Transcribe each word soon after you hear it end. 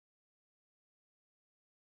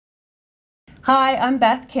Hi, I'm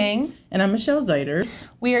Beth King. And I'm Michelle Zeiters.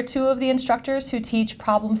 We are two of the instructors who teach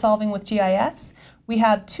problem solving with GIS. We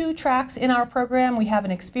have two tracks in our program. We have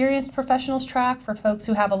an experienced professionals track for folks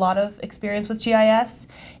who have a lot of experience with GIS,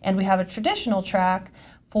 and we have a traditional track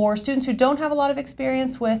for students who don't have a lot of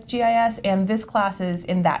experience with GIS, and this class is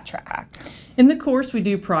in that track. In the course, we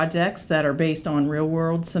do projects that are based on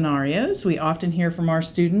real-world scenarios. We often hear from our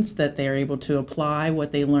students that they are able to apply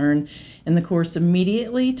what they learn in the course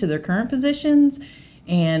immediately to their current positions,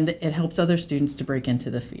 and it helps other students to break into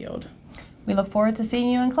the field. We look forward to seeing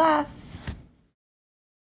you in class.